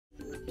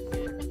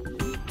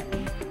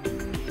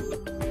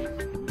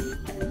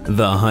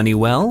The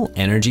Honeywell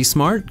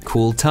EnergySmart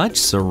Cool Touch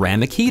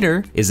Ceramic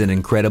Heater is an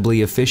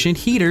incredibly efficient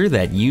heater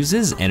that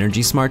uses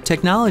EnergySmart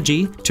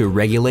technology to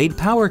regulate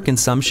power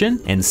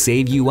consumption and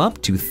save you up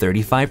to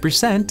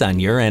 35% on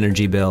your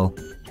energy bill.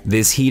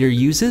 This heater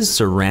uses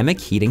ceramic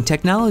heating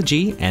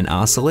technology and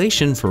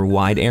oscillation for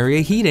wide area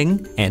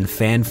heating and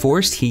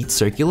fan-forced heat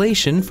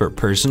circulation for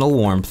personal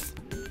warmth.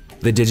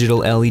 The digital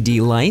LED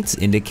lights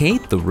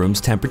indicate the room's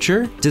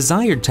temperature,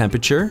 desired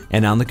temperature,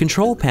 and on the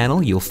control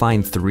panel you'll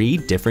find 3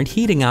 different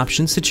heating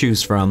options to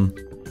choose from.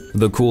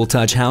 The Cool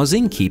Touch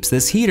housing keeps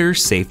this heater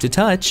safe to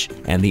touch,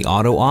 and the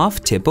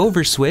auto-off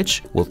tip-over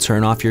switch will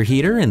turn off your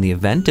heater in the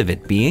event of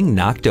it being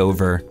knocked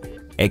over.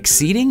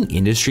 Exceeding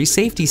industry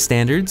safety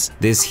standards,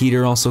 this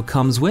heater also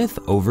comes with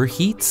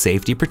overheat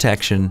safety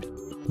protection.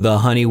 The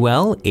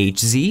Honeywell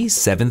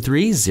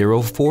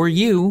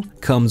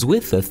HZ-7304U comes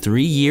with a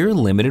 3-year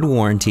limited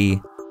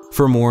warranty.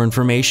 For more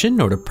information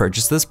or to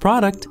purchase this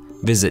product,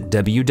 visit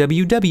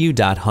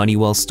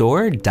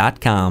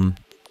www.honeywellstore.com.